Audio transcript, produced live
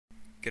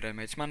G'day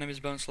mates, my name is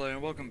Boneslayer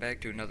and welcome back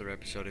to another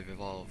episode of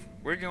Evolve.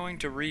 We're going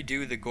to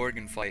redo the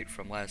Gorgon fight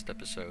from last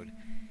episode,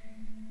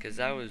 because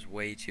that was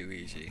way too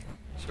easy.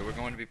 So we're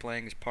going to be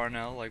playing as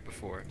Parnell like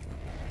before,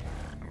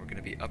 and we're going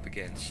to be up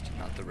against,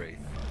 not the Wraith.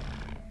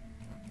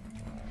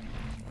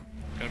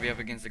 We're going to be up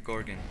against the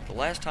Gorgon. The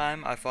last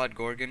time I fought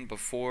Gorgon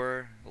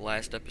before the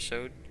last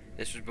episode,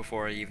 this was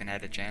before I even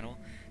had a channel,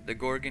 the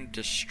Gorgon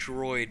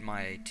destroyed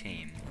my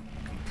team.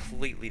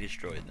 Completely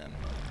destroyed them.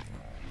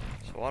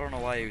 So I don't know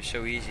why it was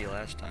so easy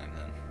last time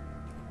then.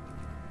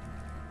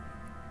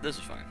 This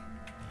is fine.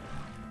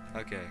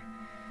 Okay.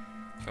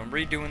 So I'm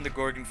redoing the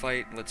Gorgon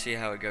fight. Let's see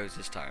how it goes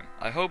this time.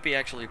 I hope he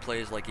actually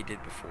plays like he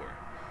did before.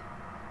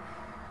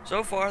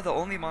 So far, the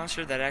only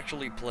monster that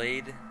actually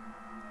played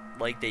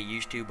like they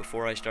used to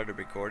before I started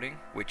recording,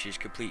 which is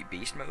complete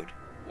beast mode,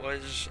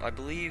 was, I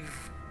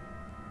believe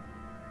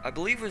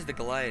was the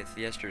Goliath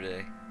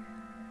yesterday.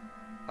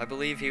 I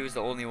believe he was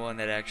the only one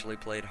that actually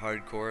played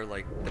hardcore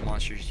like the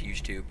monsters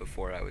used to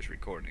before I was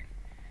recording.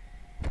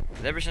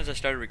 But ever since I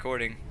started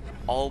recording,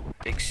 all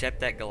except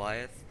that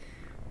Goliath,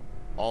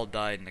 all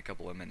died in a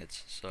couple of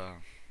minutes, so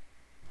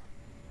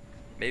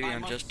maybe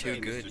I'm just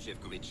too good. Mr.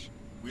 Shevkovich,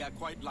 we are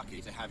quite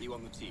lucky to have you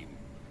on the team.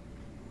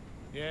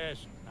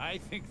 Yes, I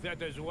think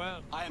that as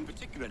well. I am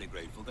particularly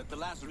grateful that the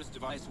Lazarus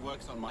device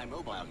works on my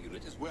mobile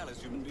unit as well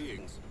as human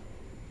beings.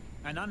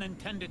 An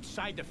unintended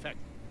side effect.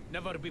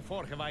 Never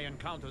before have I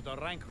encountered a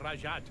rank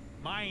Rajat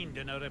mined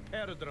in a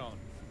repair drone.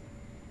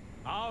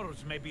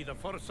 Ours may be the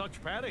first such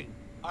pairing.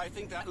 I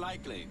think that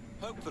likely.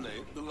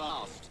 Hopefully, the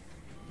last.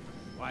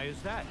 Why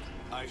is that?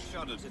 I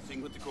shudder to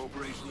think what the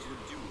corporations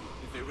would do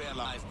if they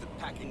realized that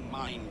packing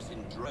mines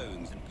in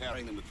drones and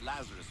pairing them with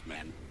Lazarus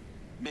men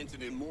meant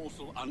an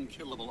immortal,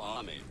 unkillable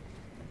army.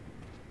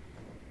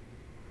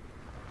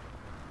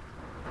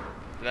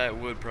 That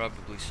would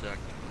probably suck.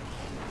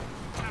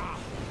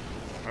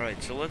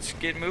 Alright, so let's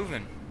get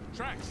moving.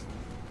 Tracks.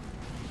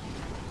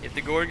 If the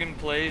Gorgon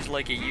plays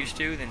like he used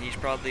to, then he's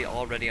probably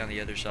already on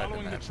the other side of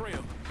the map.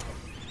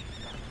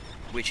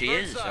 Which he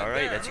is,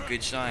 alright, that's a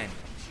good sign.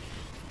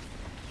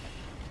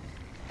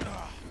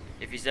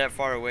 If he's that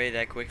far away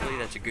that quickly,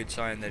 that's a good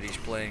sign that he's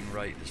playing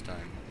right this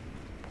time.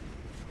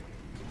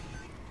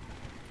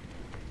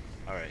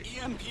 Alright.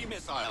 EMP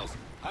missiles.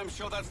 I'm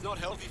sure that's not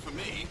healthy for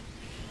me.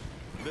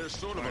 They're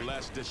sort of a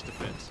last-ditch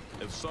defense.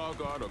 If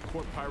Sawguard or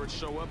Court Pirates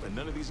show up and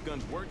none of these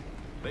guns work,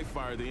 they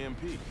fire the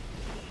MP.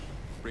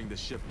 Bring the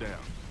ship down.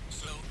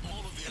 So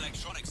all of the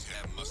electronics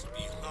here must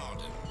be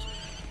hardened.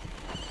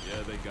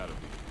 Yeah, they gotta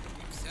be.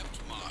 Except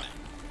mine.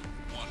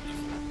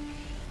 Wonderful.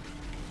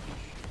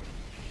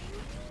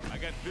 I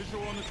got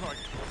visual on the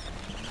target.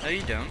 No,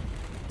 you don't.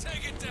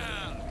 Take it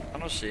down! I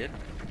don't see it.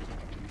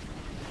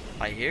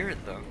 I hear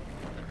it, though.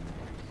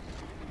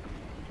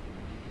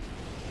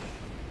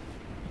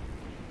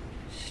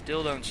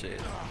 Still don't see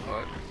it.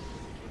 What?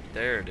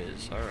 There it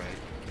is. Alright.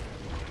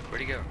 Where'd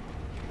he go?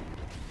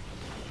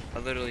 I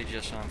literally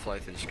just saw him fly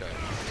through the sky.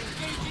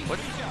 What?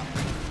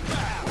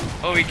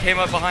 Oh, he came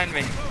up behind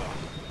me.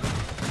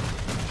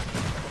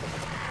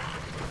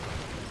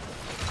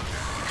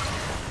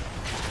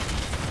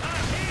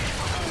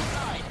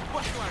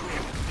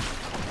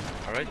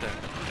 Alright then.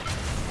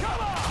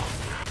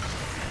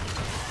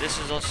 This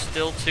is all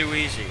still too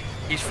easy.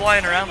 He's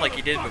flying around like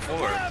he did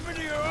before.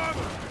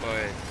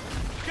 Wait.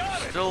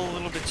 Still a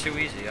little bit too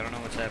easy. I don't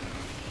know what's happening.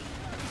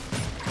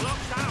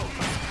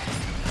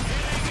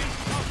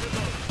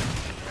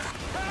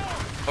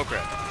 Oh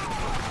crap.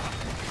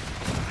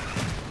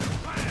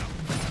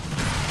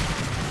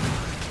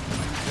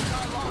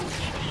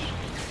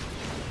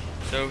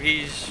 So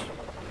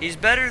he's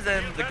better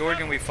than the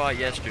Gorgon we fought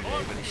yesterday,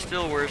 but he's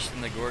still worse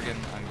than the Gorgon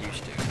I'm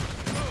used to.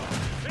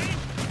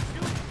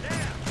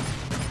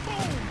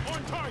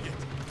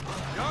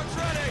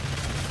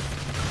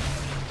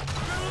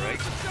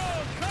 Alright.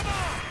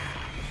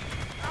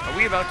 Are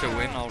we about to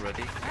win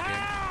already?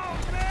 Again?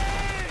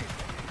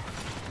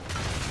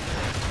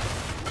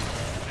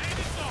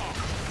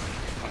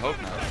 I hope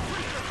not.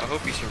 I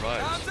hope he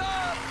survives.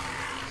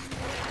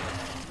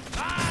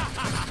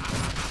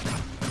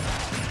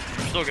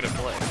 I'm still gonna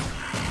play.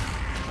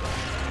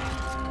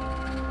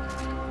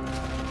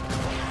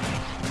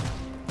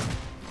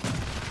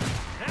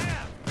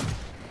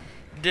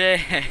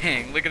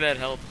 Dang, look at that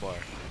health bar.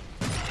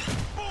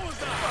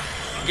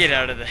 Get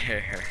out of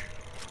there.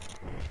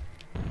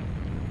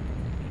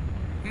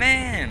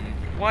 Man,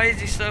 why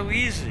is he so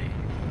easy?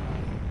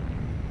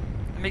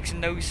 It makes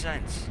no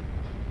sense.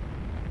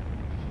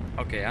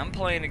 Okay, I'm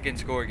playing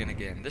against Gorgon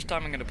again. This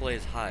time I'm gonna play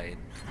as Hyde.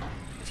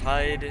 His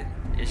Hyde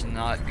is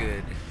not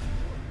good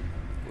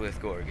with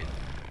Gorgon.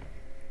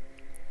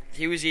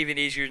 He was even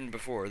easier than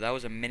before. That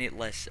was a minute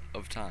less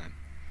of time.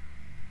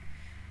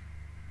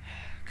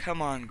 Come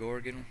on,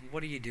 Gorgon.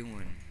 What are you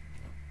doing?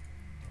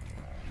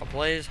 I'll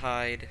play as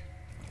Hyde.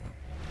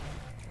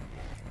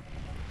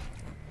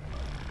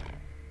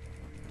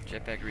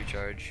 Jetpack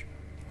recharge.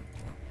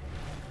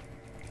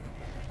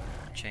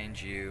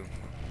 Change you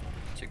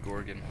to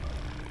Gorgon.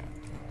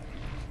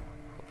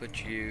 I'll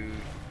put you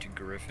to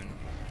Griffin.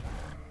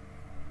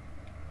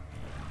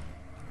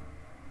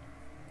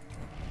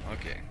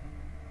 Okay.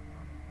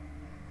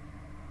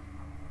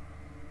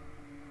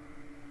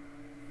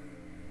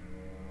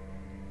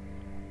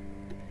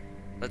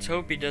 Let's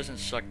hope he doesn't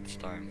suck this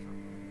time.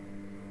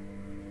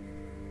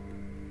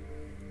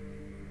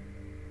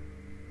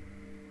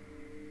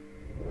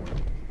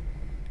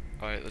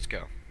 Alright, let's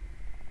go.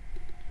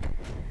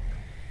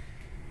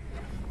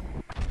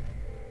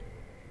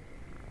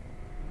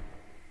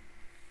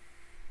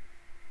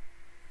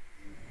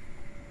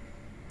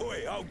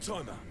 Oi, old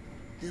timer.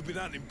 You've been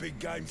hunting big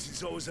game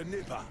since I was a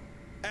nipper.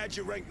 How'd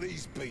you rank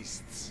these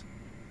beasts?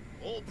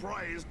 All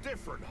prey is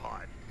different,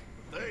 Hyde.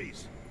 But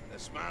these, they're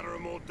smarter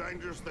and more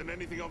dangerous than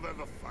anything I've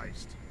ever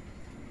faced.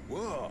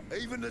 What?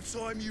 Even the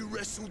time you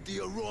wrestled the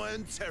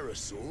Orion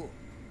pterosaur?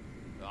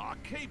 I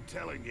keep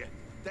telling you,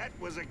 that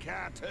was a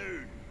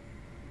cartoon.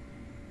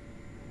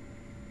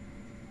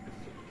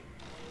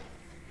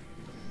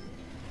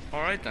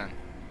 Alright then.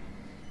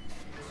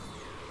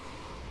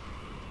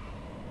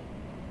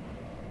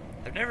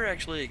 I've never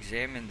actually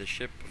examined the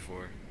ship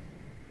before.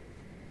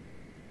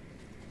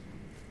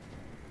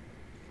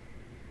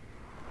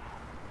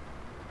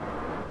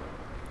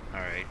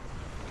 Alright.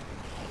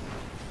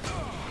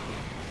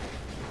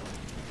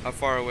 How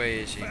far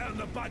away is he? Found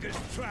the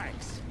bugger's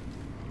tracks.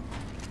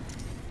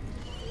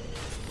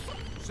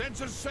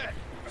 Sensors set.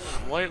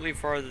 Slightly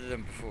farther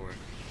than before.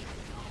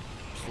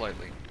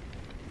 Slightly.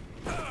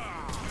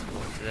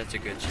 So that's a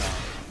good sign.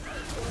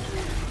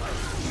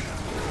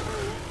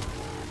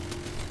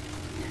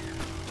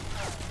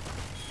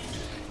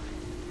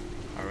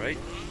 Alright.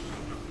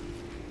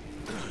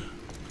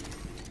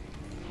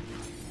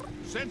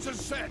 Sensors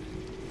set.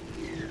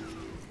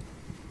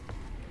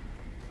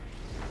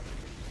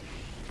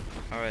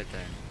 Alright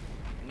then.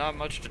 Not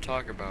much to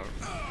talk about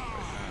right now.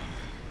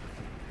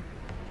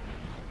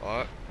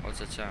 What? What's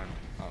that sound?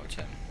 Oh, it's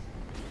him.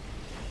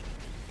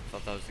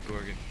 Thought that was the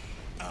Gorgon.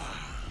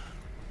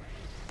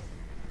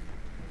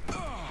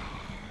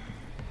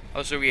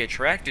 Oh, so we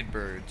attracted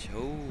birds.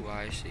 Oh,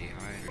 I see.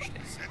 I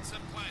understand. Sensor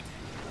planted.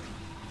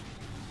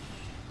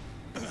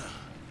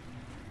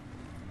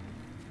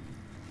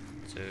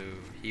 So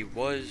he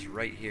was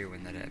right here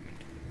when that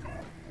happened.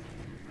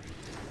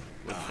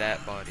 With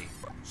that body.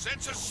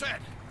 Sensor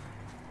set.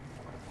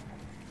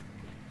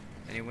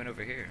 And he went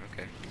over here.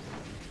 Okay.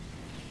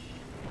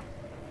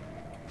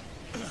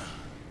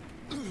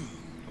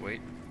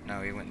 Wait.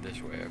 No, he went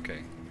this way.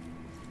 Okay.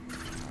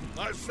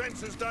 Those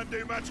sensors don't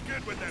do much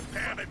good when they're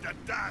pounded to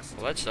dust.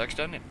 Well, that sucks,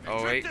 doesn't it?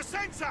 Oh, wait. Trip the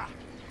sensor.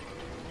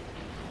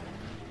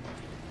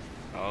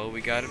 Oh,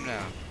 we got him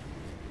now.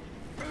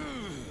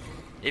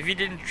 If he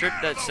didn't trip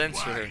that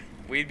sensor,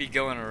 we'd be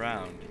going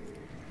around.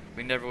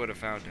 We never would have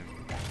found him.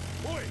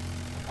 Oi,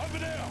 over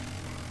there.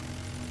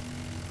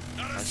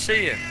 Not I as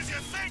see you. sneaky as you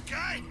think,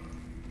 eh?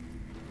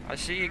 I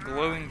see a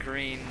glowing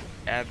green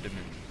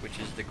abdomen, which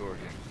is the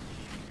Gorgon.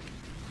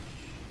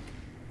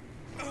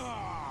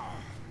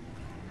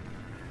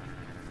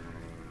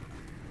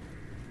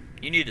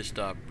 You need to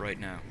stop right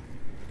now.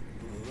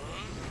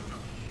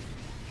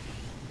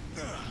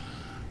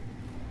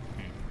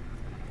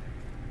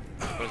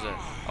 What was that?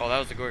 Oh, that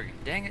was the Gorgon.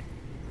 Dang it.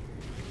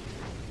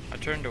 I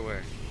turned to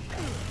where?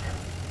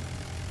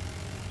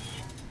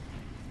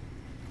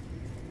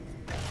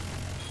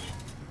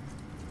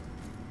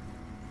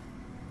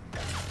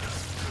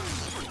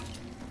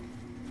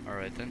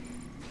 Alright then.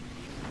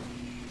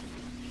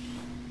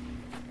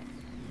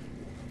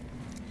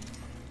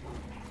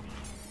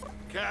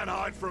 Can't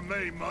hide from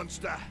me,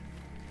 monster.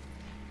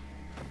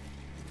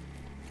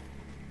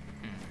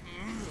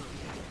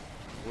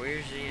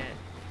 Where's he at?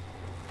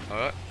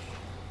 Oh.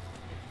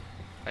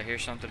 I hear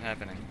something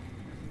happening.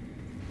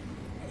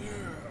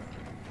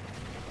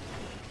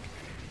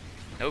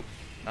 Nope,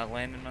 not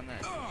landing on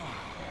that.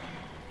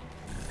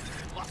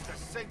 Lost the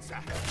sensor.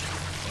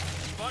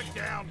 Spike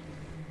down.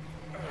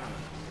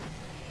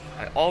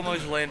 I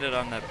almost landed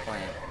on that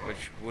plant,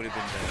 which would have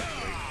been better.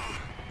 Wait.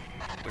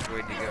 Which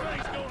way did he go?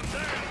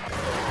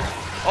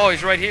 Oh,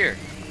 he's right here.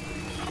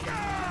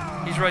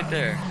 He's right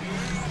there.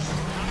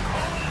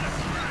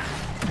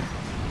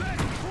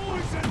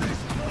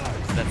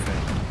 That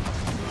failed.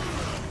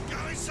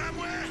 Going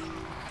somewhere?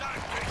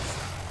 Don't get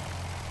some.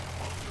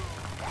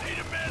 Need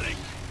a medic.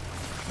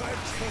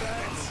 Thanks for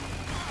that.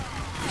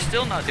 He's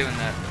still not doing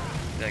that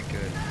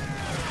good.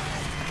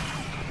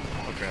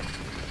 Oh crap.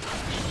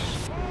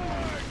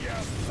 You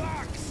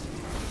fucks.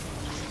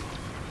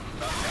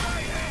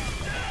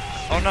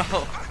 Oh no.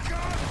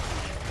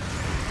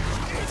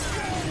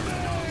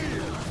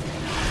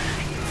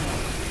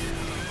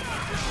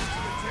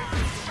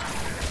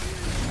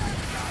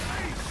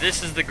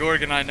 This is the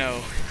Gorgon I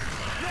know.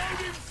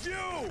 Loading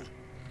fuel.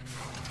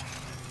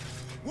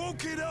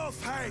 Walk it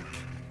off, Hank.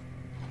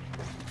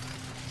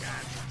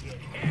 Get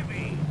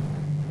heavy.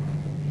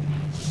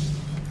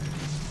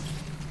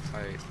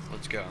 Alright,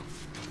 let's go.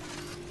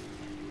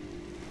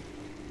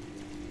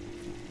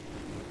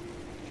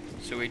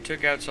 So we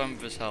took out some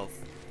of his health.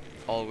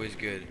 Always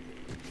good.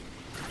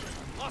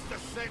 Lost the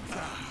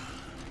sensor.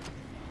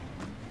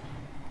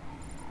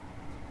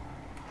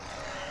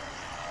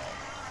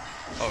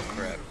 Oh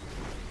crap.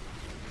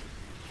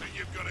 when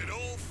you've got it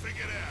all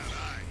figured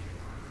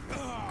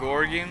out,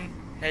 Gorgon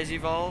has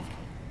evolved?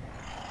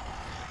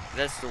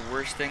 That's the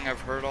worst thing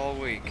I've heard all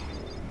week.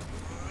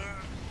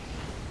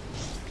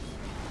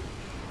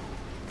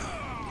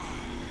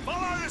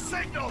 Follow the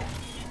signal!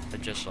 I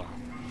just saw.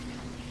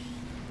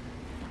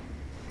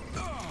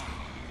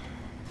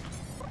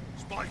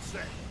 Spike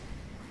set.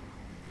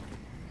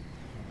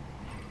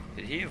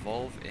 Did he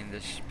evolve in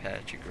this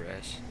patch of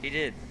grass? He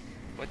did.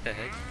 What the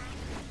heck?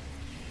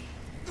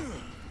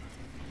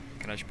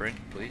 Can I sprint,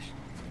 please?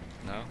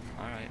 No?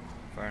 Alright.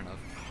 Fair enough.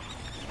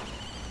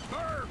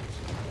 Birds!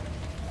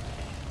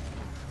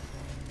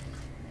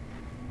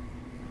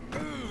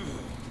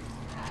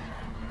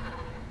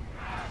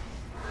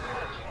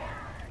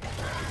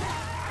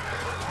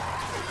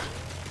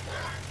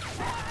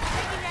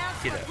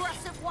 Get out.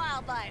 Aggressive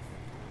wildlife.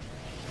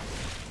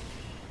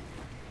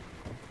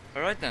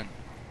 Alright then.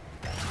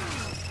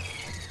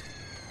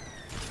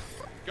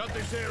 Got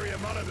this area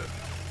monitored.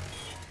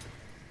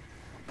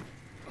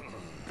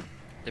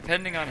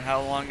 Depending on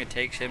how long it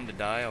takes him to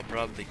die, I'll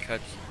probably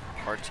cut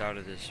parts out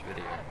of this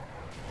video.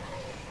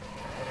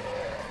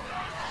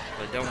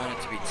 But I don't want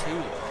it to be too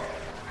long.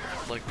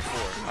 Like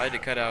before. I had to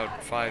cut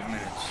out 5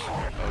 minutes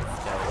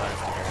of that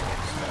last area.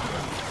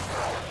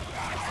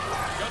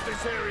 Got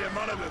this area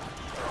monitored.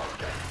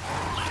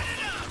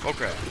 Oh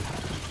crap.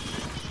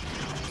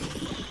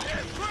 Yeah,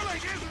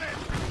 thrilling, isn't it?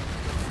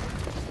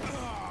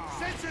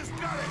 Sensors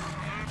got it.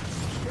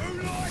 Who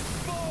likes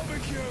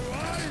barbecue,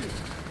 eh?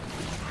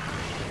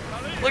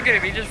 Look at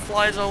him, he just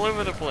flies all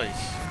over the place.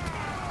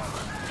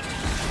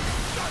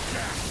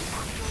 Gotcha!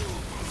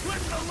 Flip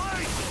the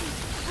light!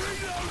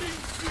 Reloading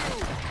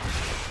fuel!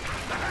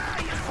 Ah,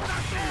 you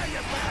stuck there,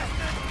 you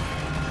bastard!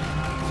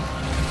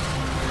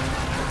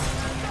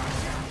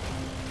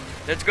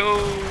 Let's go!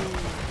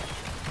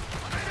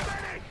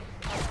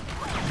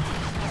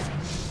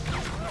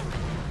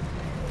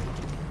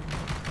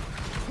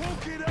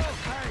 Walk it up,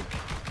 Hank!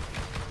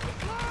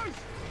 Close!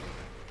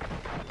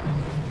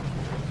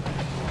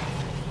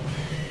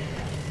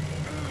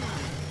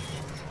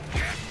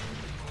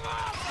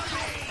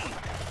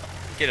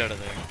 Get out of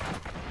there.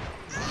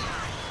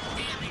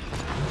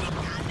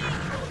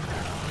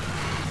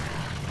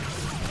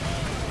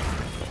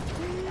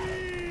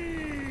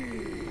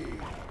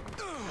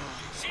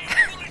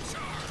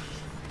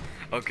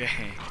 Okay.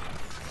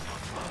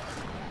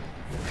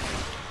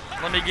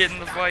 Let me get in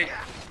the fight.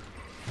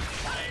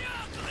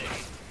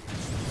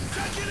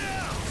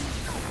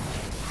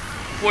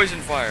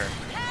 Poison fire.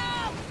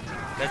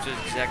 That's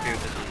just exactly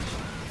what this is.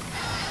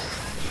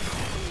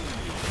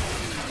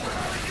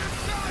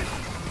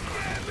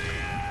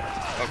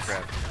 Oh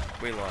crap.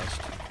 We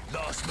lost.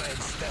 Last man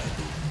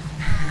standing.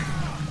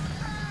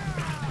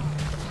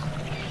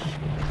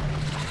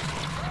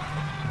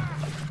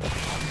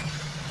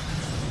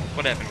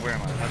 What happened? Where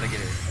am I? How'd I get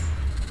here?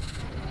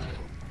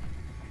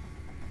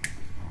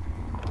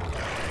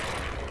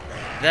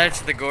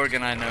 That's the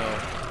Gorgon I know.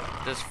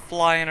 Just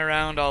flying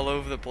around all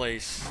over the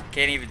place.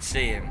 Can't even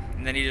see him.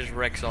 And then he just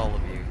wrecks all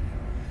of you.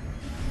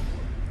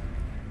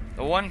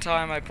 The one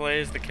time I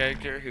play as the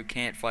character who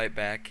can't fight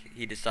back,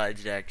 he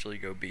decides to actually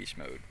go beast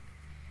mode.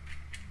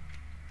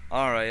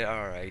 Alright,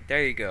 alright.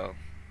 There you go.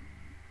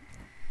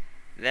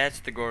 That's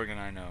the Gorgon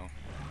I know.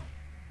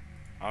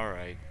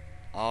 Alright.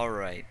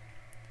 Alright.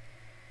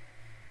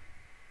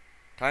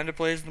 Time to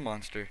play as the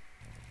monster.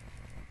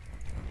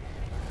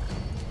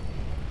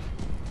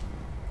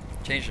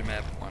 Change the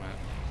map, why not?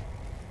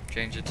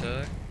 Change it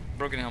to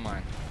Broken Hill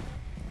Mine.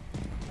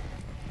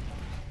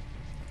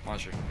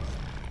 Monster.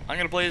 I'm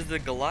gonna play as the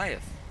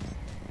Goliath.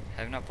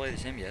 Have not played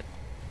as him yet.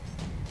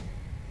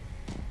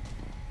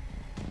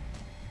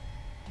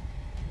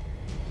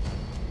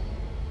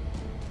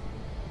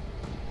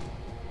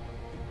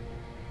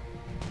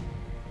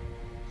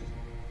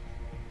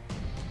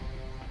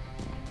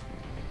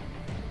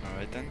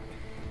 Alright then.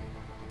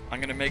 I'm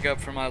gonna make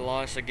up for my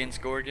loss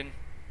against Gorgon,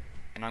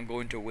 and I'm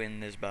going to win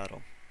this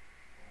battle.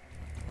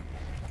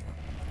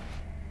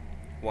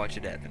 Watch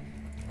it happen.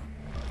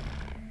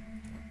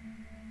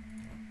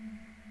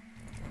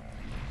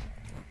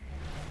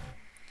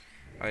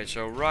 Alright,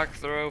 so rock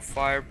throw,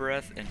 fire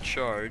breath, and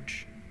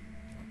charge.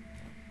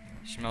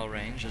 Smell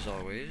range as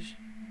always.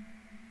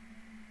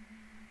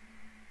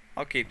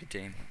 I'll keep the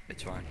team,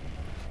 it's fine.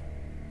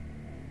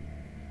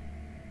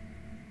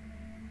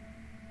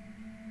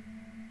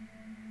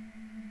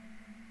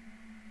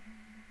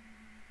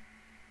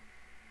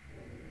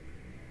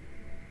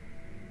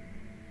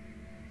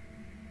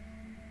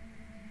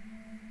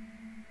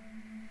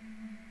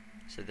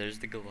 So there's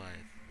the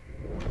Goliath.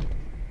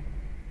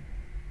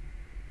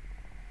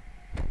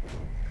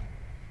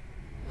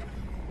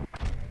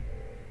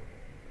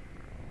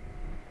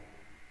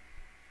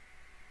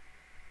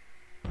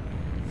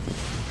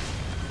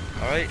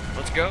 Alright,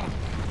 let's go.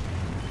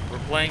 We're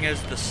playing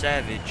as the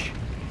Savage.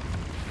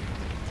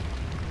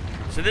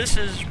 So this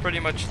is pretty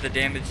much the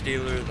damage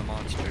dealer of the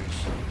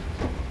monsters.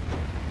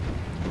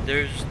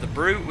 There's the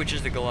Brute, which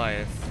is the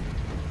Goliath.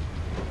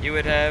 You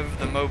would have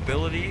the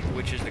Mobility,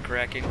 which is the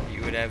Kraken.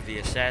 You would have the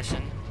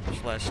Assassin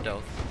 /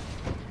 Stealth.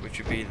 which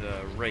would be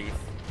the Wraith.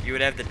 You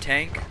would have the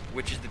tank,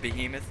 which is the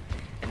Behemoth,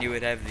 and you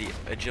would have the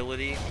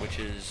agility, which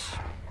is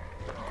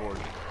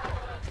Gorgon.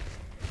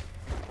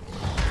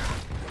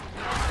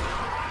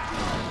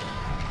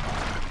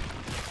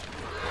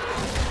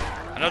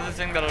 Another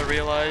thing that I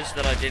realized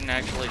that I didn't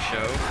actually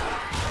show,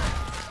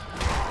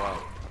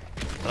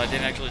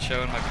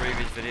 in my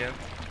previous video,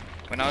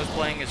 when I was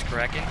playing as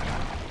Kraken,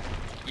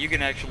 you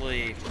can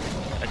actually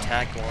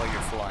attack while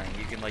you're flying.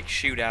 You can like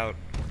shoot out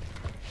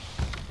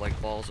like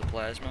balls of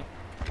plasma.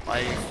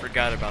 I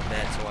forgot about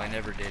that, so I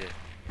never did it.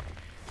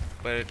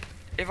 But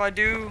if I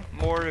do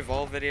more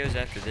Evolve videos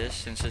after this,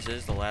 since this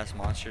is the last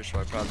monster, so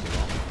I probably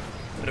won't.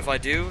 But if I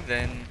do,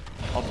 then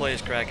I'll play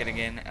as Kraken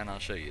again, and I'll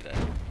show you that.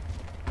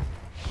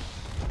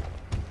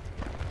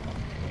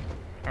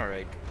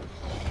 Alright.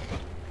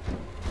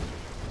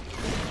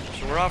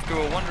 So we're off to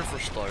a wonderful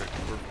start.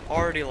 We've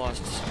already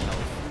lost some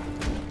health.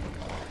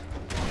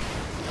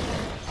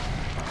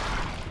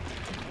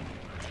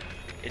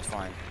 It's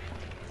fine.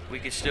 We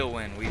can still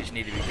win. We just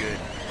need to be good.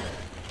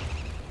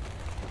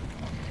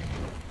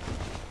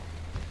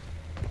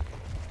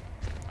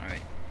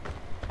 Alright.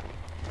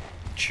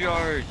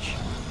 Charge!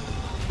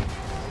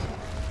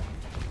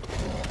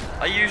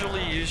 I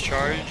usually use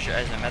charge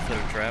as a method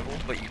of travel,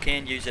 but you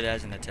can use it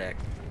as an attack.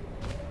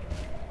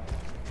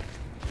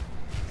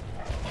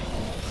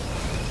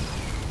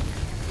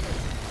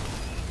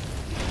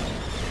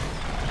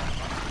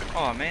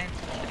 Oh man,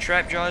 the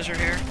trap jaws are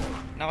here.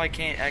 Now I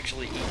can't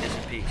actually eat this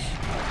in peace.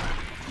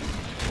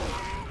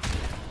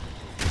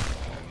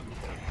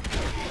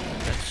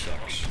 That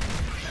sucks.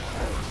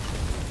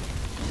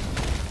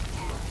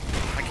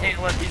 I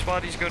can't let these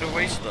bodies go to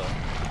waste though.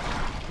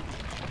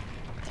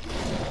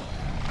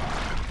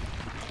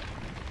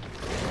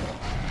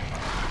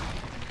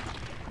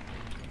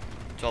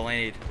 That's all I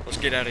need. Let's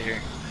get out of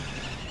here.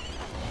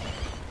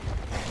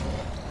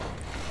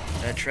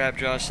 That trap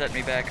jaw set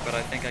me back, but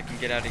I think I can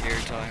get out of here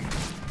in time.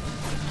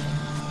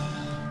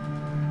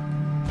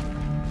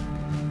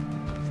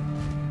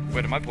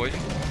 Wait, am I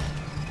poisoned?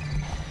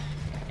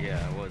 Yeah,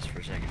 I was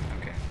for a second.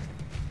 Okay.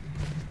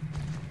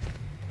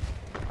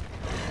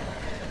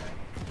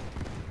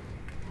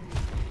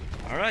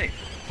 Alright.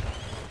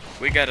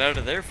 We got out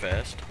of there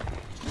fast.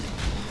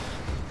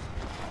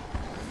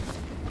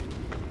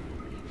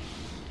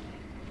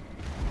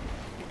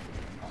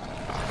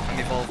 I'm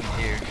evolving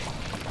here.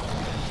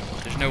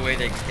 There's no way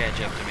they can catch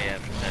up to me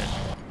after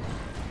that.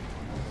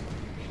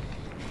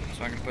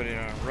 So I'm gonna put it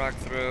on a rock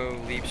throw,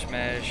 leap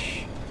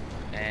smash,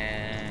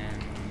 and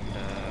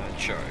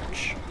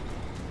charge.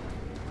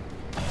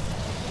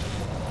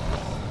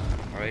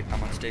 Alright,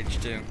 I'm on stage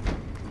 2.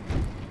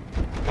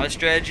 My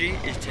strategy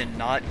is to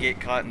not get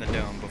caught in the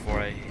dome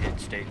before I hit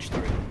stage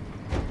 3.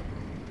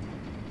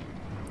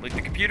 Like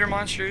the computer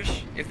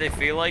monsters, if they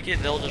feel like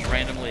it, they'll just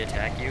randomly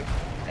attack you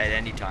at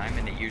any time,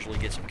 and it usually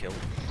gets them killed.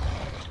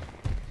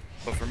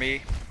 But for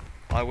me,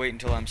 I wait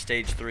until I'm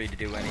stage 3 to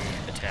do any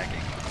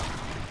attacking.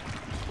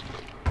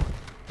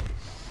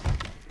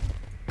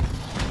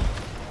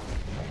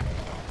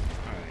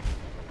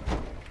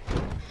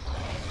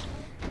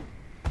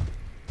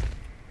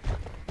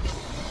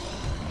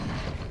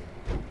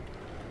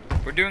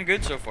 We're doing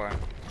good so far.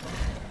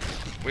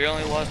 We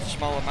only lost a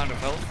small amount of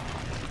health,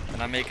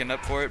 and I'm making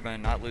up for it by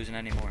not losing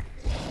any more.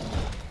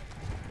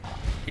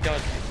 He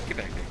dodged me. Get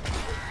back there.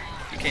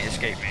 You can't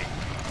escape me.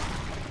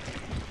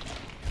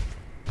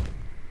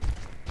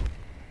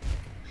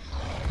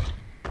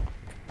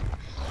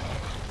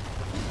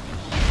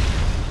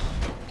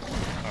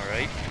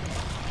 Alright.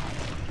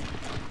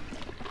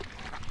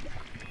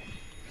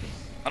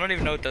 I don't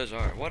even know what those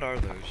are. What are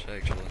those,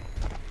 actually?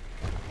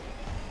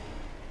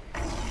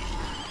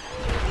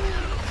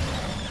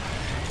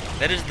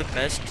 That is the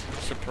best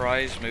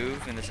surprise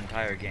move in this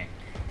entire game.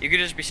 You could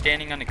just be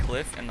standing on a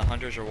cliff and the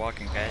hunters are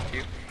walking past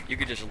you. You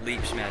could just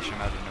leap smash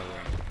them out of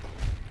nowhere.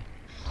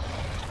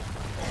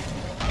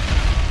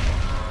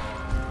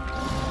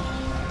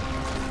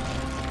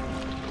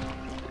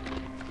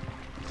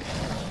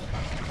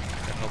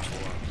 That helps a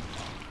lot.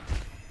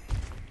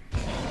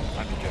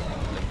 I'm just joking. It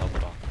doesn't help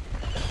at all.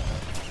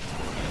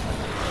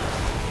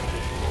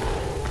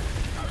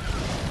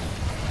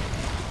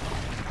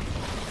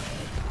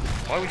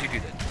 Why would you do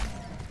that?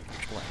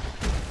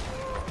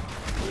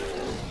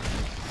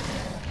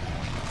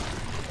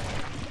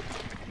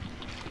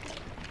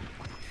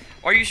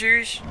 Are you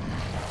serious?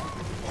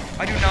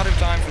 I do not have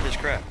time for this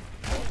crap.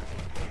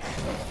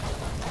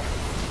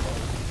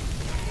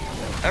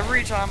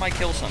 Every time I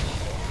kill something.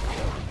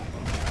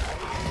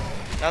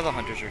 Now the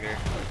hunters are here.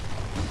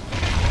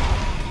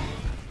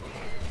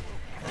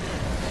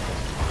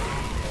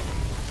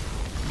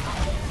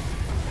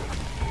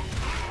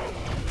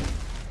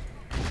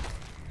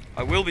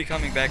 I will be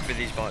coming back for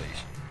these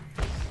bodies.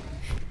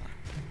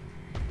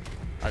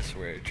 I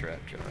swear, trap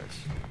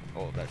jaws.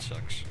 Oh, that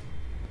sucks.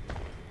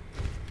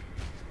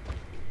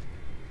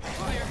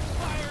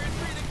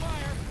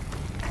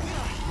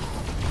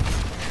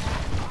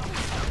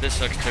 This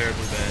sucks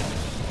terribly bad.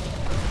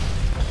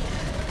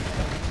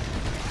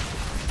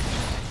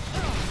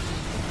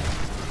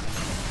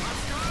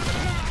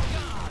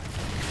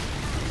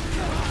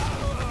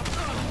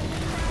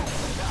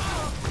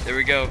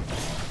 we go.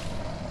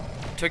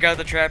 Took out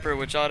the trapper,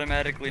 which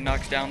automatically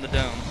knocks down the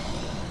dome.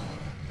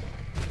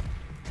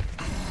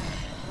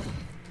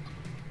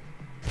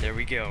 There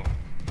we go.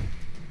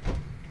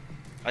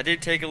 I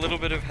did take a little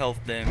bit of health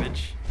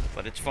damage,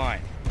 but it's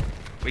fine.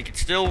 We can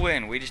still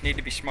win. We just need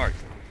to be smart.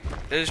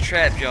 Those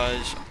trap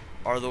jaws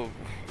are the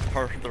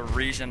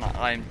reason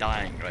I'm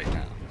dying right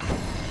now.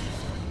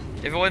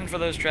 If it wasn't for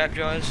those trap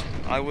jaws,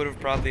 I would have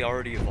probably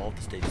already evolved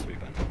to stage 3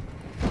 by now.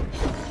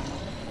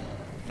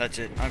 That's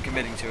it. I'm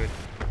committing to it.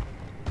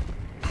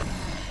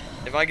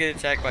 If I get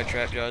attacked by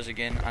trap jaws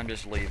again, I'm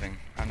just leaving.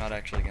 I'm not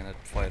actually gonna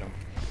fight them.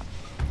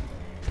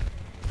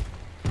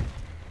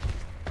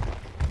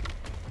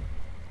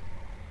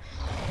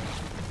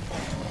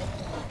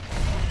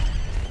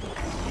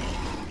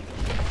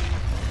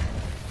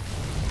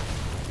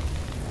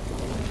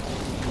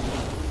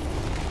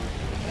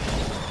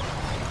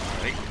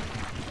 Alright.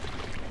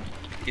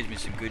 Gives me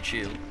some good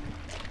shield.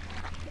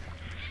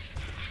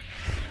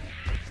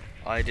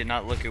 I did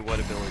not look at what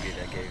ability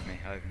that gave me.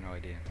 I have no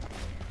idea.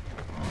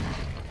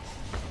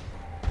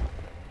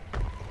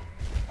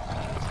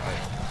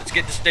 Alright, let's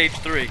get to stage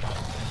 3. Alright,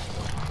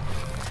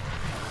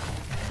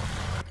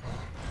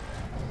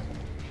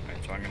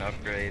 so I'm gonna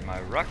upgrade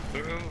my rock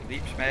throw,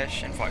 leap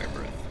smash, and fire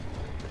breath.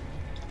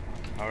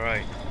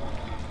 Alright.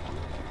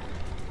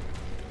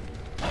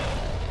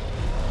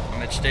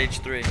 I'm at stage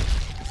 3.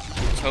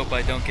 Let's hope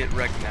I don't get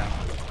wrecked now.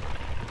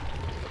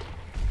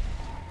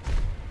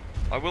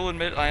 I will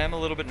admit I am a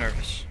little bit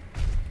nervous,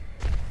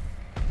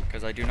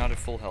 because I do not have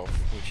full health,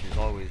 which is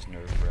always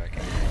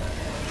nerve-wracking.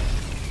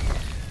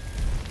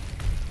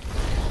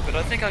 But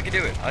I think I can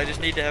do it. I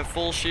just need to have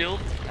full shield,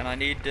 and I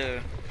need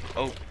to...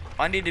 Oh,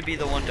 I need to be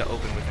the one to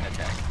open with an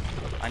attack.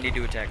 I need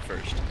to attack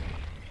first.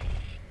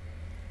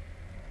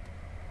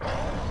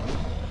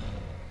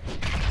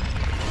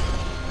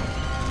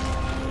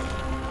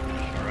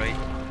 Alright.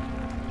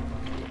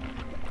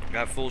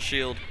 Got full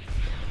shield.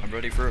 I'm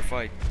ready for a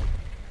fight.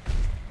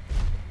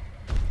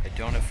 I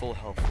don't have full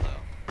health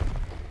though.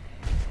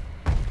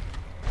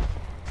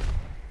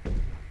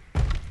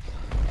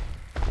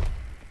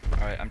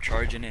 Alright, I'm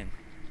charging in.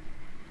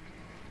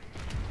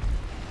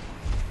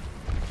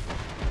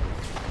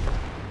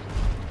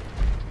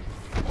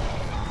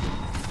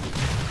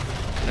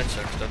 That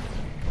sucks though.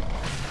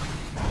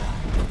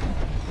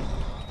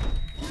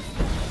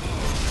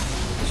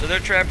 So their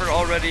trapper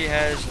already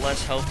has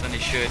less health than he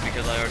should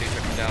because I already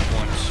took him down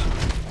once.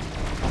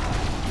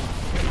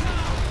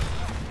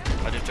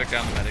 I just took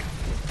down the medic.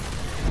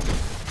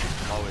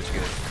 Always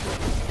good.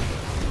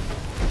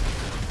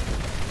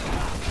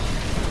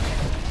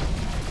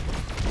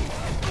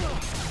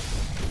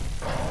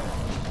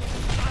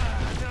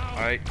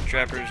 Alright,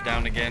 trapper's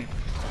down again.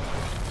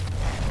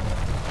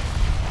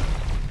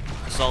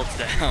 Assault's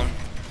down.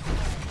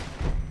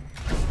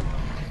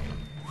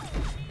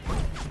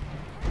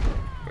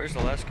 Where's the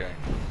last guy?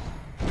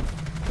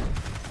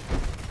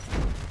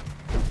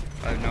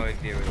 I have no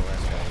idea where the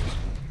last guy is.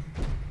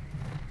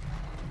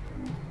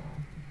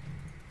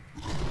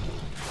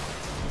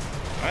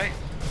 Alright,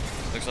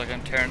 looks like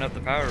I'm tearing up the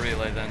power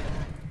relay then.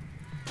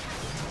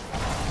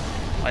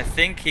 I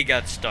think he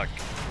got stuck.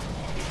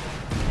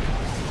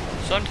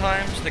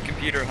 Sometimes the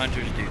computer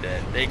hunters do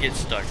that. They get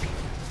stuck.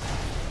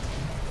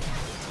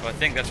 So I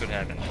think that's what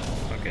happened.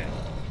 Okay.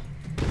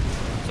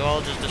 So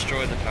I'll just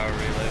destroy the power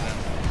relay then.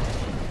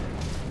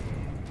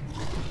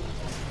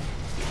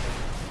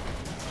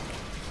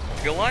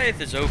 Goliath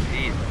is OP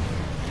though.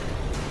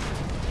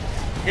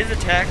 His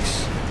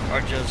attacks are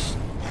just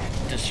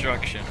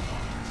destruction.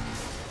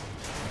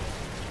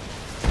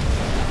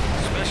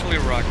 Especially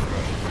rock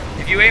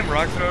throw. If you aim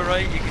rock throw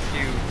right, you can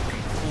do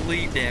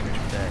complete damage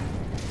with that.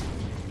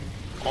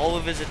 All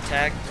of his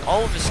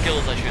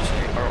skills, I should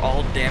say, are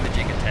all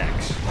damaging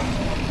attacks.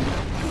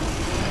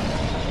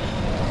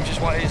 Which is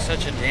why he's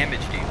such a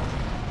damage dealer.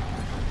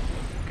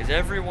 Because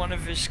every one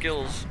of his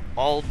skills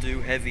all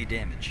do heavy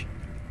damage.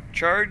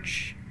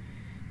 Charge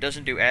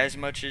doesn't do as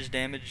much as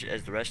damage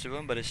as the rest of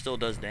them, but it still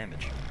does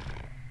damage.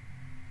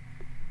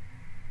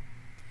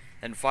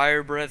 And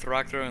fire breath,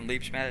 rock throw, and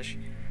leap smash,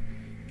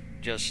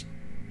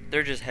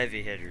 they're just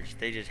heavy hitters.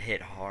 They just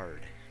hit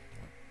hard.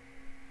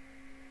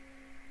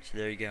 So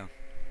there you go.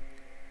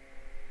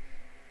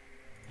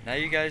 Now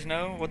you guys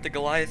know what the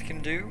Goliath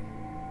can do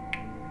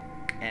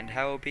and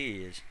how OP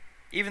he is.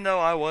 Even though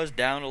I was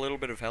down a little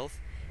bit of health,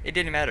 it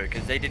didn't matter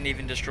because they didn't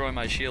even destroy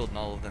my shield and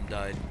all of them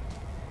died.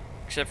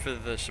 Except for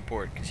the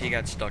support, because he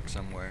got stuck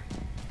somewhere.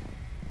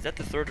 Is that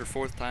the 3rd or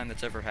 4th time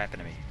that's ever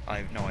happened to me? I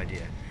have no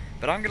idea.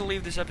 But I'm going to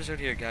leave this episode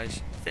here,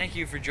 guys. Thank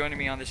you for joining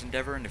me on this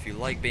endeavor, and if you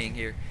like being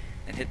here,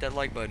 then hit that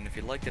like button. If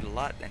you liked it a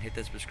lot, then hit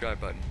that subscribe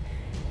button.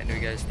 And you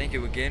guys, thank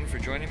you again for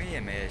joining me,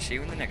 and may I see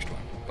you in the next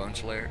one.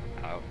 Boneslayer,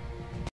 out.